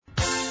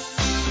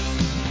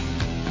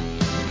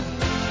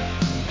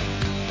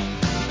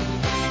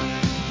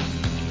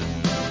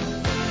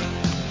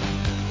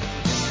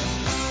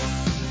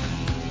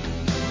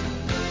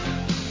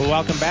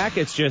welcome back.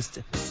 It's just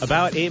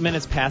about 8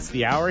 minutes past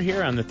the hour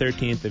here on the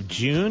 13th of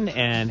June,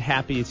 and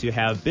happy to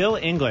have Bill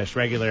English,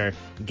 regular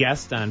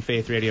guest on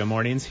Faith Radio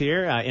Mornings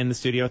here in the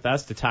studio with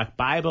us to talk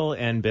Bible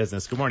and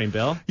business. Good morning,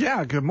 Bill.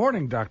 Yeah, good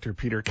morning, Dr.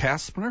 Peter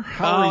Kastner.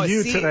 How are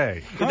you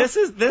today? Huh?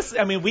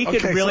 We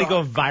could really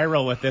go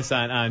viral with this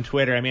on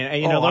Twitter. I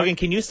mean, Logan,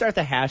 can you start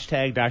the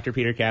hashtag Dr.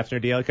 Peter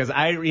Kastner deal? Because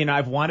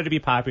I've wanted to be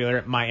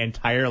popular my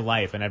entire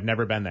life, and I've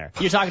never been there.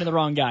 You're talking to the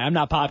wrong guy. I'm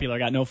not popular. I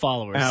got no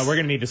followers. We're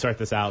going to need to sort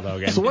this out,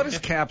 Logan. So what is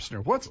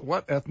Kapsner?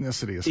 What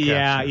ethnicity is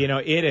Kapsner? Yeah,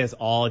 it is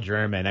all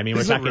German. I mean,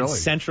 we're talking really?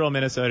 central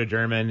Minnesota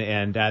German,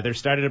 and there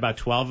started about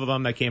 12 of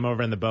them that came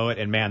over in the boat,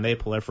 and man, they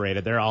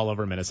proliferated. They're all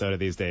over Minnesota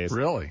these days.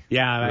 Really?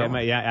 Yeah,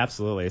 Really? Yeah,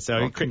 absolutely.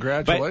 So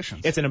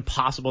congratulations. But it's an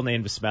impossible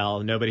name to spell.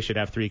 Nobody should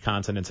have 3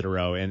 consonants in a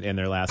row in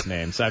their last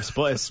name. So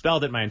I've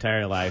spelled it my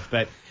entire life.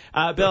 But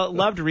Bill,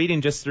 loved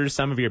reading just through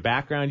some of your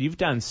background. You've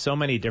done so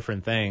many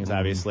different things,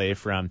 obviously,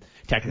 from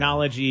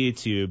technology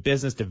to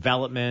business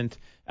development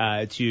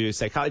to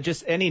psychology,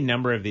 just any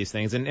number of these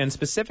things. And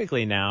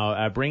specifically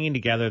now, bringing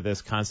together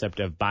this concept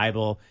of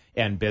Bible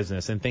and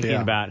business and thinking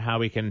about how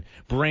we can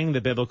bring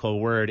the biblical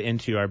word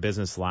into our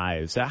business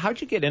lives.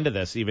 How'd you get into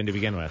this even to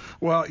begin with?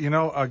 Well,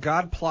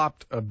 God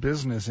plopped a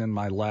business in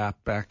my lap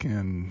back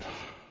in,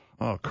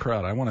 I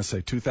want to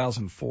say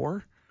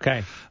 2004.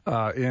 Okay.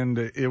 And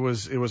it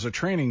was a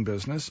training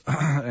business,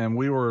 and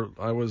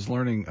I was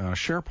learning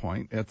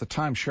SharePoint. At the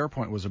time,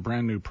 SharePoint was a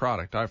brand new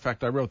product. In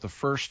fact, I wrote the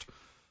first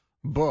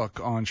book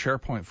on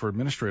SharePoint for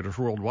administrators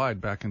worldwide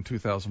back in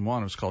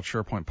 2001. It was called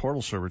SharePoint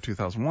Portal Server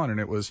 2001, and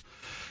it was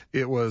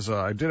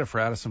I did it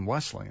for Addison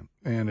Wesleyan,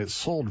 and it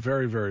sold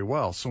very, very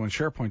well. So when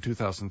SharePoint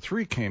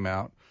 2003 came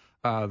out,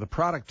 the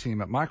product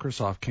team at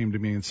Microsoft came to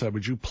me and said,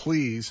 would you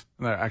please,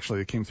 actually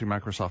it came through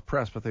Microsoft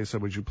Press, but they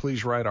said, would you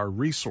please write our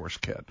resource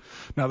kit?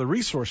 Now the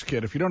resource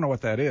kit, if you don't know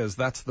what that is,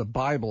 that's the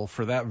Bible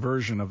for that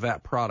version of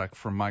that product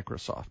from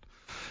Microsoft.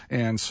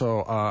 And so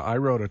I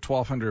wrote a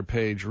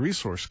 1,200-page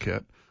resource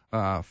kit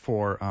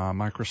for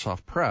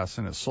Microsoft Press,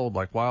 and it sold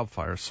like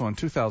wildfire. So in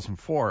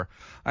 2004,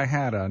 I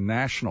had a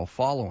national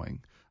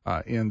following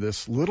in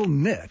this little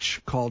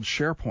niche called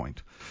SharePoint.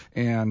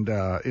 And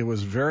it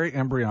was very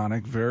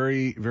embryonic,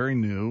 very, very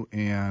new,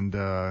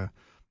 and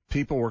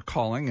people were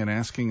calling and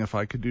asking if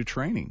I could do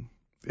training.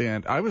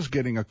 And I was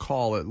getting a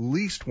call at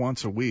least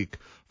once a week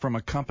from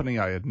a company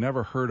I had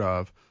never heard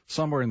of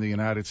somewhere in the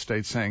United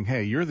States saying,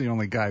 hey, you're the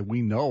only guy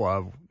we know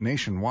of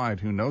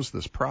nationwide who knows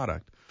this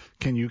product.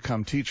 Can you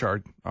come teach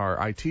our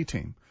IT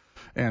team?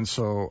 And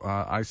so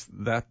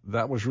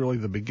that was really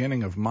the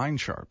beginning of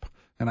MindSharp.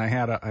 And I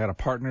had a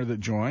partner that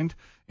joined,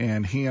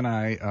 and he and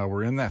I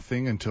were in that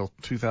thing until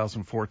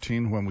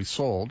 2014 when we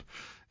sold,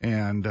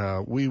 and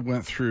we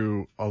went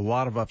through a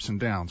lot of ups and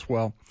downs.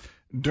 Well,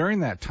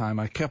 during that time,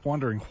 I kept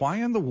wondering, why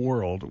in the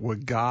world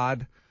would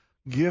God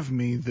give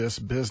me this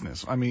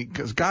business? I mean,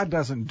 because God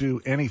doesn't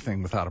do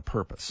anything without a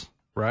purpose,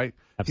 right?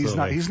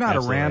 Absolutely. He's not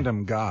Absolutely. a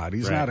random God.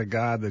 He's Right. not a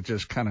God that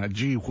just kind of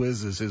gee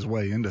whizzes his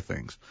way into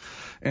things.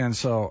 And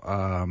so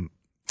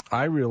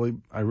I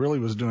really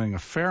was doing a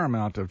fair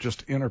amount of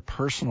just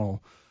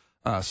interpersonal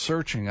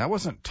searching. I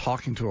wasn't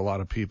talking to a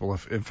lot of people.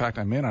 In fact,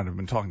 I may not have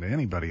been talking to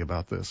anybody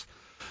about this.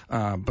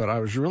 But I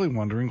was really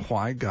wondering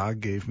why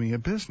God gave me a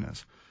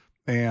business.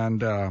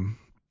 And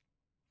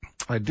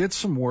I did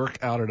some work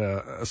out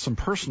at some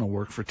personal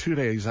work for 2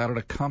 days out at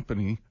a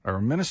company or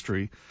a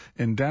ministry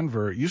in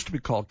Denver. It used to be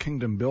called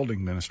Kingdom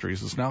Building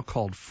Ministries. It's now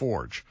called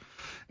Forge.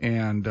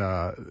 And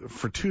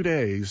for 2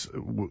 days,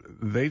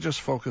 they just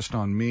focused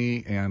on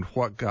me and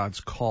what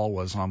God's call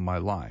was on my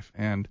life.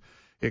 And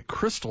it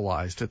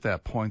crystallized at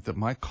that point that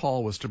my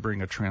call was to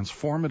bring a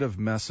transformative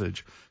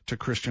message to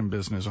Christian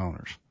business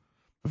owners.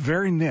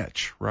 Very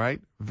niche, right?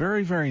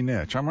 Very, very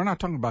niche. We're not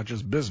talking about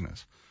just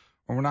business.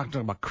 Or we're not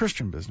talking about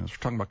Christian business.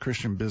 We're talking about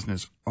Christian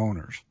business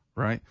owners,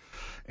 right?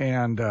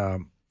 And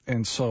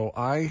so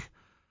I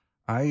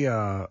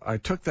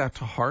took that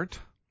to heart,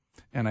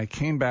 and I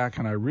came back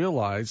and I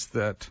realized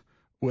that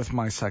with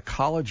my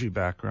psychology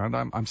background,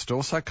 I'm still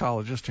a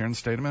psychologist here in the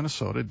state of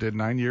Minnesota, did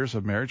 9 years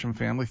of marriage and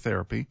family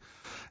therapy,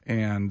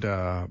 and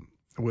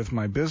with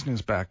my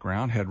business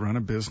background, had run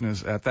a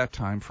business at that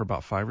time for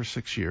about 5 or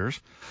 6 years,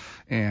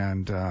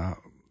 and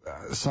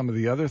some of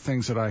the other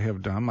things that I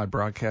have done, my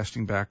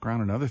broadcasting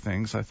background and other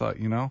things, I thought,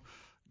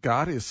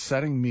 God is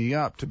setting me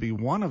up to be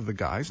one of the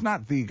guys,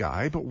 not the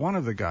guy, but one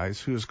of the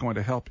guys who is going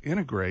to help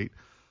integrate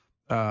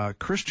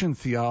Christian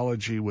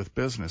theology with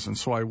business. And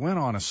so I went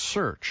on a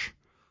search.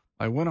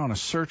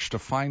 To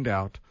find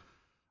out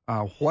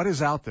what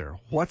is out there,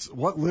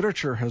 what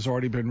literature has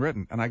already been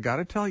written. And I got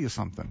to tell you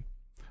something.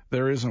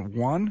 There isn't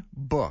one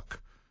book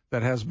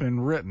that has been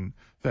written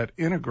that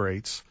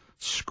integrates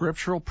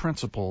scriptural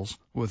principles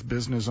with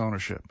business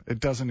ownership. It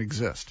doesn't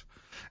exist.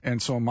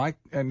 And so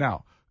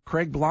now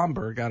Craig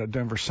Blomberg out at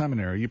Denver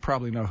Seminary, you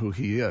probably know who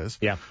he is.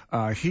 Yeah.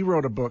 He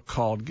wrote a book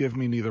called Give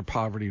Me Neither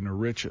Poverty Nor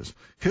Riches.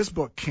 His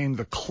book came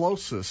the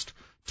closest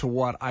to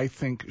what I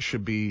think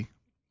should be,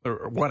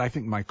 or what I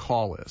think my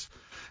call is.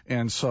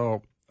 And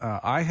so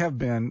I have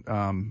been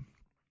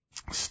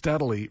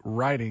steadily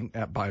writing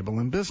at Bible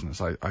in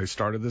Business. I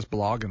started this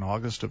blog in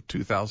August of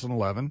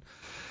 2011,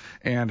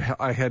 and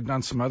I had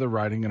done some other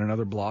writing in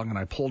another blog, and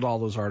I pulled all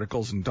those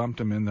articles and dumped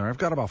them in there. I've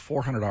got about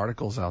 400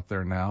 articles out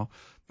there now,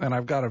 and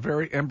I've got a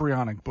very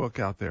embryonic book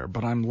out there,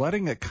 but I'm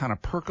letting it kind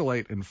of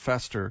percolate and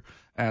fester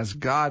as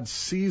God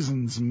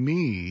seasons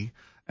me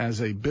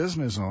as a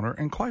business owner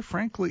and, quite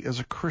frankly, as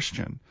a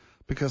Christian.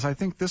 Because I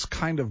think this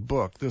kind of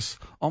book, this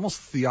almost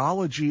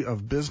theology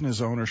of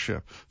business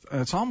ownership,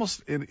 it's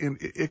almost,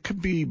 it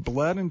could be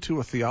bled into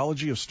a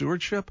theology of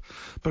stewardship,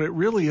 but it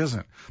really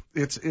isn't.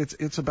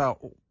 It's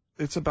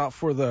about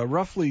for the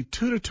roughly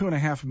 2 to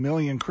 2.5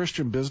 million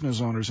Christian business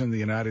owners in the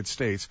United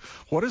States,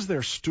 what is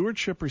their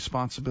stewardship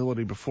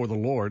responsibility before the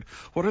Lord?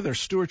 What are their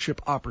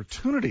stewardship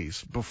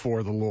opportunities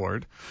before the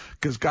Lord?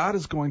 Because God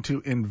is going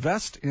to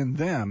invest in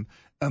them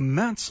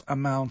immense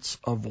amounts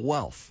of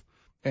wealth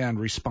and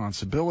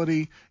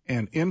responsibility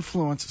and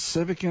influence,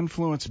 civic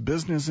influence,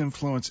 business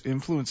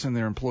influence in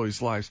their employees'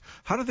 lives.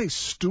 How do they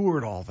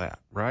steward all that,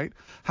 right?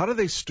 How do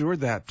they steward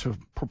that to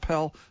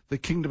propel the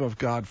kingdom of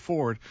God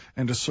forward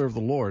and to serve the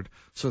Lord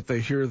so that they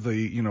hear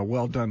the,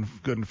 well done,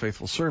 good and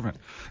faithful servant?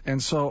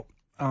 And so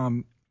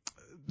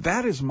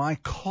that is my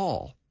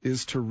call,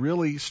 is to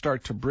really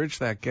start to bridge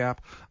that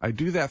gap. I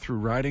do that through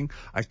writing.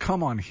 I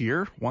come on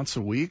here once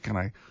a week, and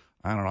I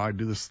don't know, I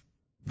do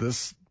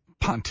this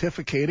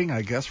pontificating,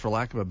 I guess, for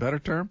lack of a better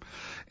term,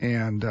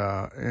 and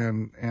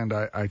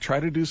I try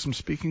to do some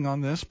speaking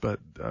on this, but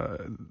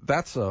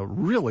that's a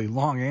really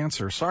long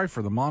answer. Sorry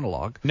for the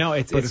monologue. No,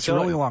 it's a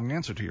really long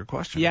answer to your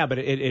question. Yeah, but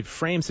it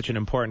frames such an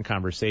important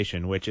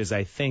conversation, which is,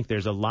 I think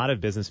there's a lot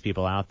of business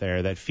people out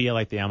there that feel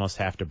like they almost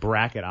have to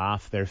bracket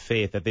off their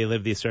faith, that they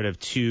live these sort of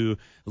two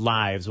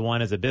lives,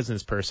 one as a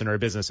business person or a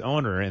business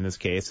owner in this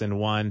case, and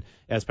one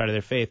as part of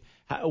their faith.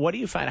 What do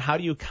you find? How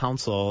do you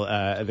counsel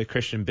the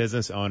Christian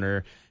business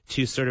owner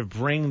to sort of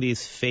bring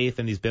these faith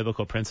and these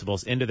biblical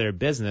principles into their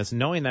business,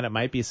 knowing that it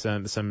might be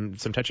some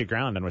touchy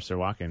ground on which they're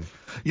walking?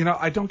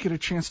 I don't get a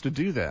chance to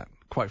do that,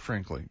 quite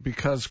frankly,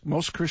 because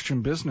most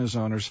Christian business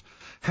owners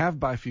have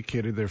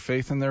bifurcated their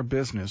faith in their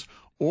business,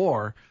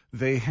 or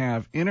they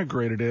have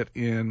integrated it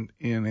in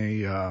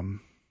a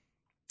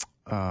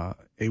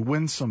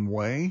winsome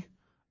way.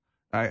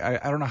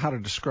 I don't know how to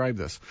describe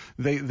this.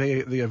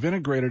 They have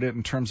integrated it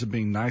in terms of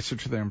being nicer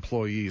to their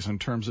employees, in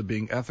terms of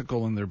being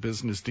ethical in their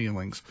business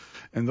dealings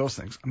and those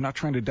things. I'm not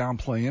trying to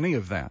downplay any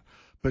of that.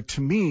 But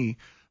to me,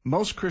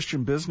 most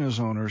Christian business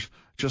owners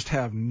just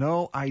have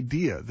no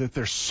idea that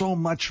there's so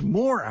much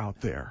more out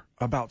there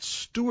about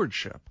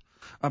stewardship,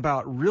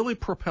 about really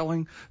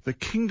propelling the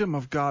kingdom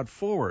of God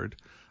forward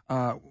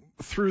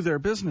through their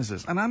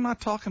businesses. And I'm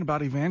not talking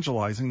about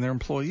evangelizing their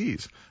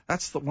employees.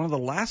 That's one of the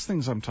last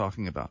things I'm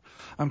talking about.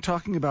 I'm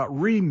talking about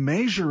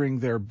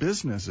remeasuring their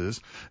businesses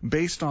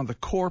based on the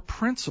core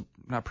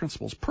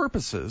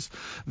purposes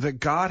that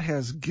God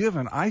has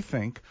given, I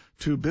think,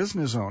 to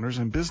business owners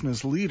and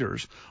business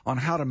leaders on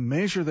how to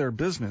measure their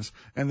business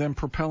and then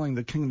propelling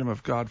the kingdom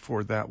of God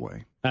forward that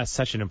way. That's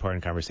such an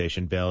important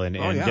conversation, Bill, and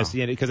yeah. just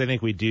because I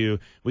think we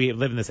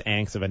live in this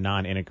angst of a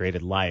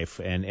non-integrated life,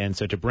 and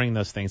so to bring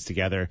those things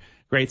together,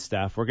 great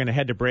stuff. We're going to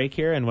head to break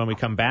here, and when we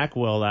come back,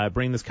 we'll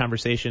bring this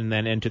conversation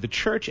then into the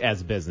church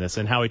as business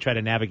and how we try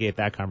to navigate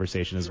that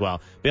conversation as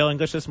well. Bill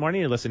English this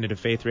morning. You're listening to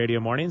Faith Radio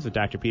Mornings with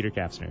Dr. Peter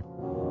Kapsner.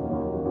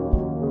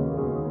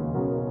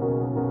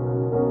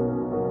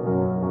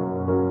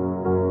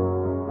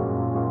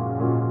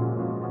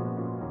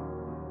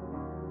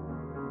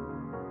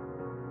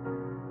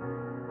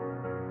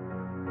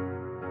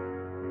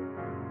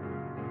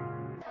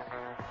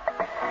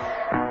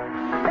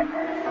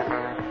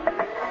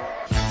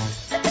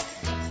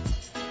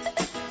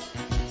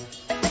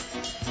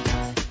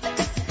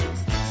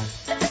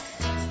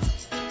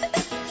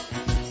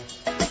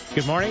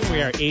 Good morning.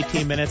 We are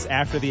 18 minutes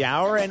after the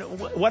hour, and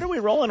what are we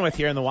rolling with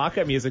here in the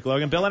walk-up music,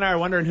 Logan? Bill and I are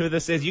wondering who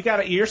this is.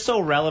 You're so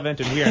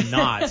relevant, and we are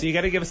not. So you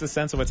got to give us a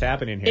sense of what's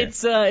happening here.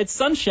 It's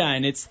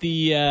Sunshine. It's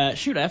the I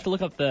have to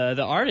look up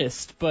the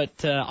artist,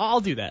 but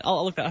I'll do that.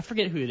 I'll look that. I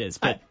forget who it is,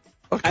 but.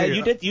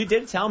 Okay. You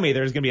did tell me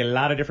there's going to be a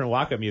lot of different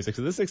walk-up music,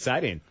 so this is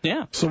exciting.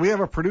 Yeah. So we have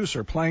a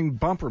producer playing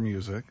bumper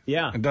music.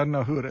 Yeah. And doesn't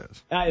know who it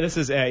is. This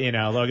is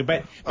Logan,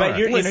 but right.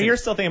 you're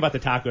still thinking about the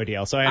taco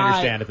deal, so I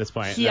understand at this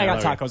point. I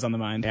got tacos on the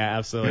mind. Yeah,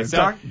 absolutely.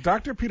 So,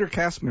 Dr. Peter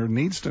Kapsner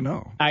needs to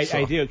know.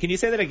 I do. Can you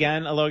say that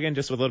again, Logan,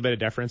 just with a little bit of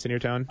deference in your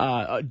tone?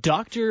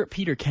 Dr.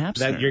 Peter Kapsner.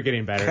 That you're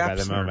getting better by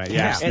the moment.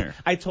 Yeah. And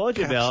I told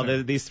you, Bill,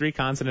 that these three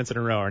consonants in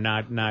a row are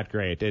not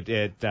great.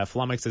 It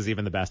flummoxes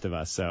even the best of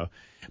us. So.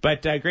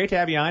 But great to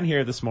have you on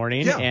here this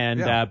morning.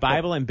 Yeah.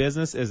 Bible and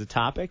business is a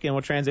topic, and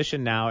we'll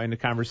transition now into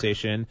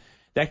conversation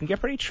that can get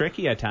pretty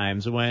tricky at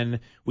times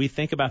when we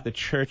think about the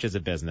church as a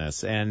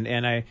business. And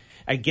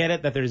I get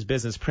it that there's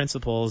business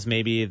principles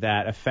maybe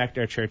that affect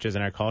our churches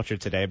and our culture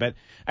today. But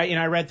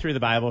I read through the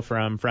Bible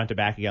from front to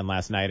back again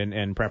last night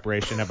in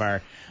preparation of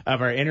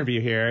our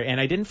interview here, and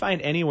I didn't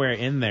find anywhere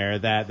in there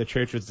that the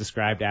church was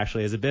described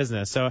actually as a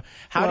business. So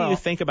how do you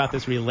think about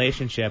this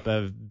relationship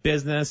of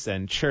business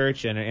and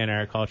church in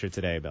our culture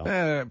today, Bill?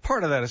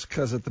 Part of that is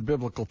because at the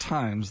biblical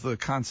times, the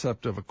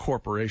concept of a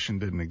corporation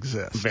didn't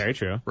exist. Very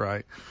true.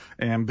 Right.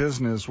 And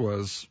business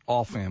was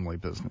all family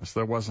business.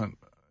 There wasn't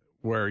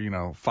where,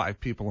 5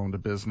 people owned a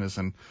business,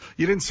 and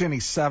you didn't see any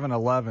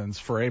 7-Elevens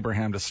for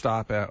Abraham to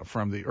stop at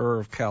from the Ur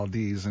of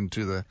Chaldees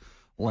into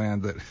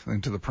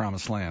the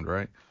promised land,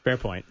 right? Fair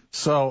point.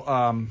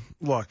 So,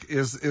 look,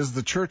 is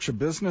the church a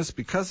business?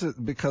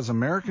 Because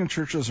American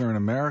churches are in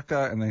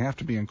America and they have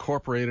to be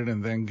incorporated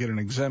and then get an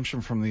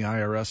exemption from the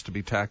IRS to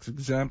be tax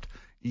exempt?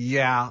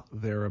 Yeah,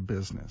 they're a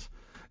business.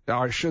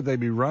 Or should they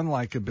be run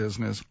like a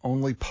business?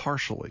 Only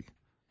partially.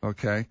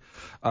 Okay.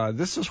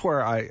 This is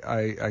where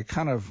I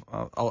kind of,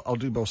 I'll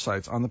do both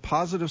sides. On the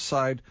positive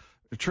side,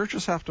 the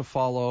churches have to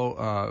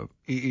follow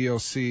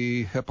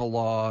EEOC, HIPAA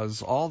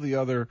laws, all the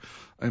other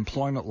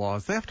employment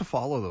laws. They have to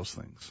follow those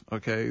things.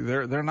 Okay,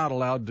 they're not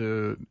allowed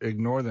to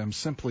ignore them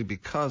simply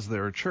because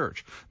they're a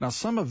church. Now,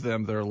 some of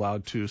them they're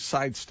allowed to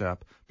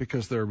sidestep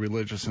because they're a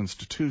religious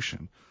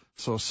institution.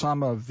 So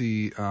some of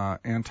the I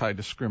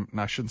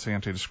shouldn't say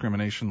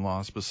anti-discrimination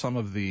laws, but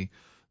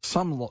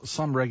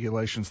some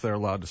regulations they're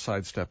allowed to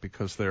sidestep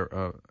because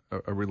they're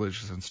a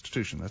religious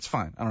institution. That's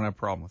fine. I don't have a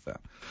problem with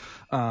that.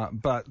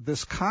 But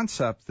this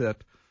concept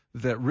that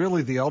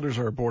really the elders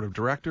are a board of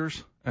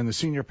directors and the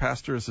senior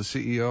pastor is the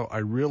CEO, I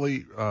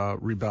really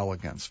rebel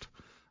against.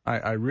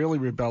 I really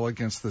rebel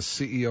against the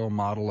CEO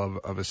model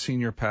of a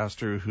senior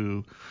pastor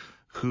who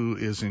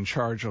is in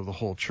charge of the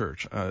whole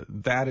church.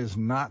 That is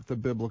not the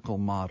biblical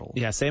model.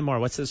 Yeah, say more.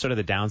 What's sort of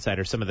the downside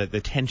or some of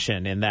the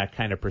tension in that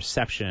kind of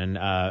perception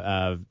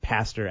of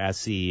pastor as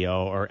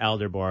CEO or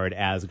elder board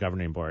as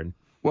governing board?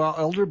 Well,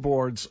 elder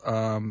boards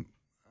end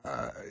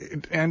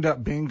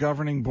up being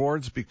governing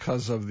boards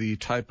because of the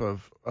type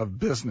of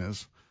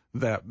business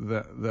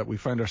that we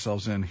find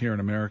ourselves in here in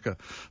America.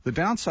 The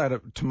downside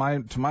to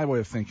my way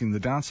of thinking,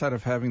 the downside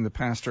of having the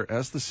pastor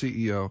as the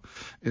CEO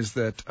is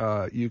that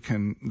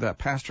that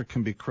pastor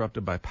can be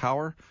corrupted by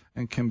power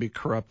and can be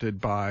corrupted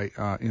by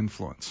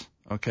influence.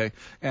 Okay,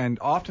 and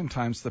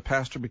oftentimes the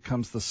pastor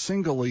becomes the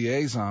single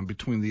liaison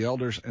between the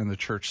elders and the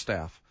church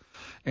staff,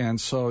 and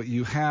so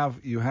you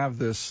have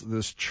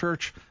this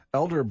church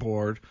elder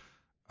board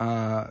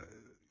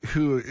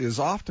who is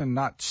often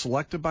not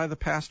selected by the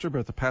pastor,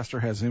 but the pastor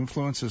has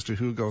influence as to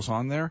who goes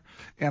on there.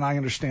 And I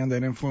understand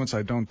that influence.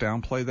 I don't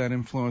downplay that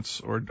influence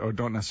or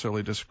don't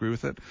necessarily disagree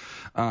with it.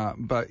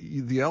 But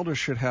the elders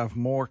should have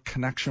more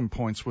connection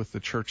points with the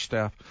church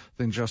staff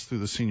than just through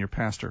the senior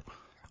pastor.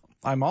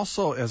 I'm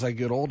also, as I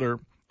get older,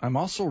 I'm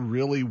also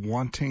really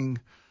wanting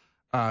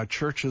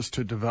churches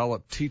to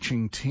develop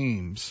teaching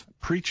teams,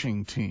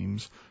 preaching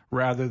teams,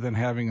 rather than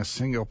having a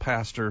single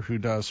pastor who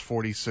does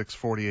 46,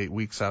 48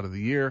 weeks out of the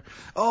year.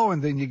 Oh,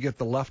 and then you get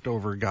the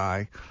leftover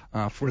guy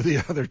for the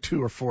other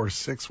 2 or 4 or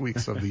 6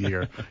 weeks of the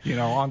year.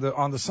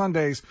 On the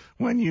Sundays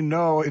when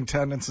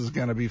attendance is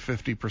going to be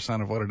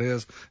 50% of what it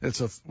is,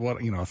 it's a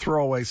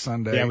throwaway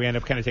Sunday. Yeah, we end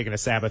up kind of taking a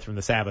Sabbath from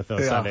the Sabbath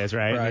those Sundays,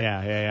 right?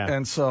 Yeah.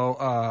 And so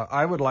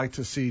I would like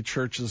to see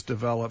churches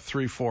develop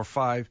 3, 4,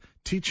 5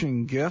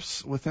 teaching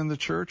gifts within the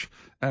church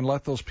and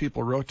let those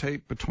people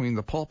rotate between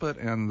the pulpit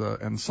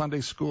and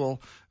Sunday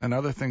school and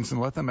other things and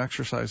let them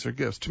exercise their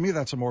gifts. To me,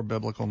 that's a more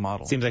biblical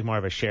model. Seems like more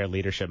of a shared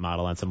leadership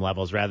model on some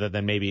levels rather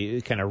than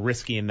maybe kind of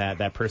risking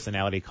that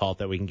personality cult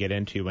that we can get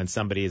into when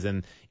somebody's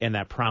in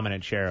that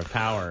prominent share of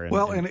power.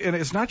 And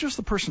it's not just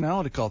the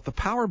personality cult. The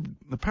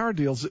power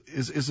deals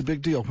is a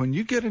big deal. When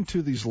you get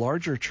into these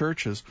larger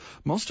churches,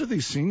 most of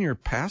these senior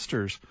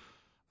pastors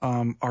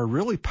are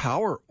really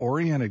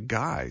power-oriented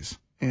guys.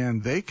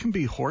 And they can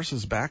be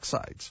horses'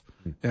 backsides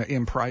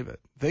in private.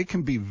 They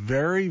can be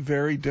very,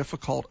 very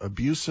difficult,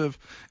 abusive,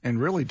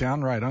 and really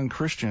downright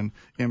unchristian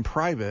in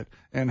private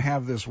and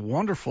have this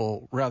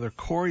wonderful, rather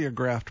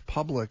choreographed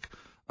public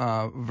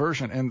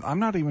version. And I'm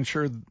not even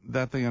sure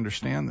that they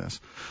understand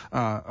this,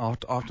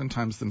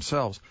 oftentimes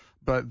themselves.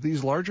 But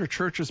these larger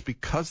churches,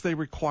 because they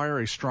require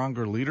a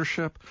stronger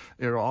leadership,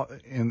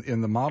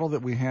 in the model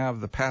that we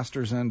have, the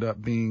pastors end up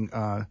being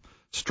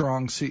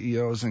strong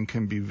CEOs and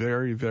can be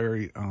very,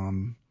 very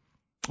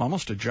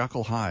almost a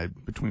Jekyll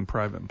Hyde between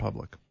private and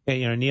public.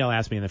 Yeah, Neil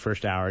asked me in the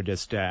first hour,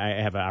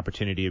 I have an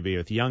opportunity to be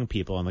with young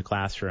people in the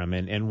classroom,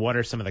 and what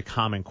are some of the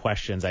common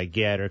questions I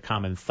get or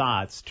common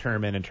thoughts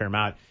term in and term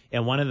out.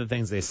 And one of the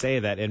things they say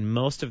that in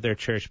most of their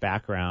church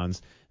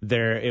backgrounds,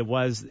 it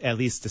was, at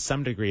least to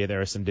some degree, there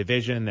was some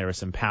division, there was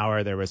some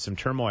power, there was some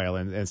turmoil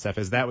and stuff.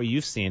 Is that what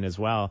you've seen as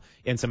well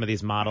in some of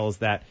these models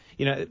that,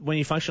 when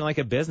you function like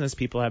a business,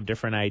 people have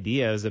different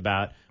ideas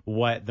about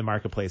what the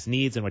marketplace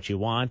needs and what you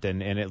want,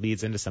 and it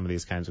leads into some of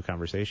these kinds of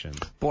conversations?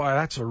 Boy,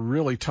 that's a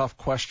really tough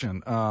question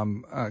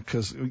question,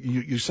 because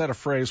you said a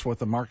phrase, what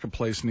the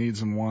marketplace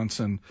needs and wants,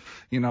 and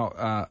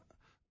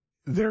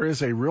there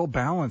is a real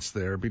balance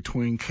there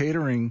between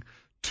catering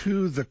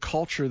to the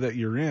culture that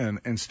you're in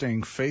and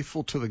staying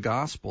faithful to the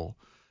gospel.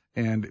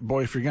 And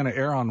boy, if you're going to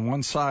err on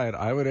one side,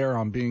 I would err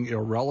on being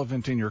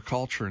irrelevant in your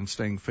culture and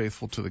staying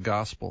faithful to the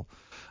gospel.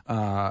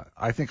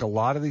 I think a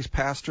lot of these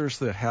pastors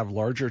that have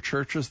larger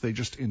churches, they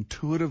just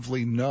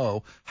intuitively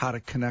know how to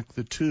connect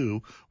the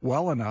two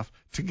well enough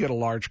to get a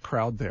large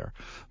crowd there.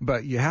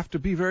 But you have to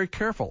be very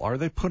careful. Are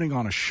they putting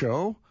on a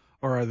show,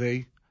 or are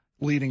they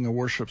leading a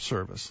worship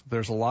service?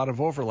 There's a lot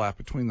of overlap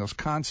between those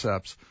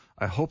concepts.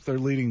 I hope they're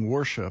leading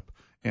worship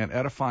and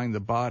edifying the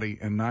body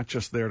and not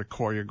just there to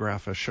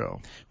choreograph a show.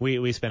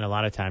 We spend a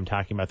lot of time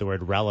talking about the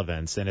word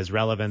relevance, and is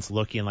relevance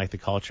looking like the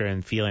culture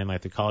and feeling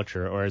like the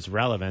culture, or is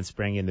relevance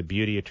bringing the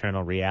beauty,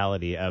 eternal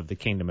reality of the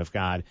kingdom of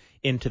God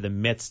into the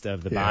midst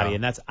of the body?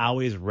 And that's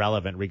always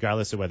relevant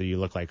regardless of whether you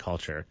look like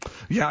culture.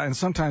 Yeah, and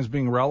sometimes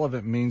being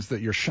relevant means that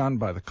you're shunned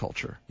by the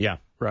culture. Yeah.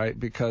 Right?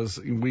 Because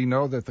we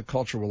know that the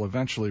culture will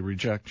eventually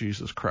reject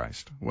Jesus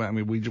Christ. Well, I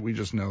mean, we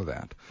just know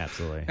that.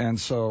 Absolutely. And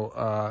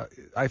so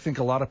I think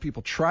a lot of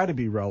people try to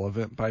be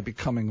relevant by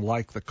becoming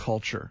like the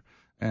culture.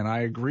 And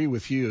I agree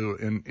with you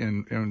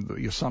in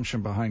the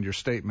assumption behind your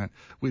statement.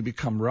 We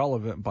become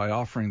relevant by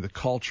offering the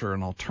culture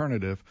an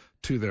alternative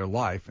to their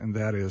life, and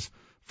that is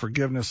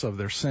forgiveness of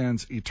their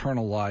sins,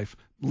 eternal life,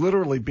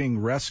 literally being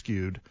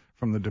rescued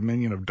from the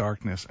dominion of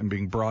darkness and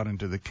being brought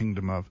into the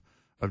kingdom of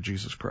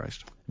Jesus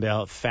Christ.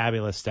 Bill,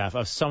 fabulous stuff.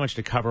 Oh, so much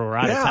to cover. We're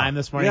out of time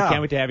this morning.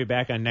 Can't wait to have you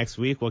back on next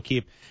week. We'll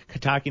keep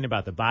talking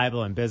about the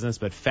Bible and business,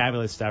 but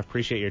fabulous stuff.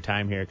 Appreciate your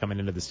time here coming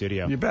into the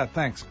studio. You bet.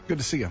 Thanks. Good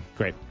to see you.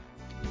 Great.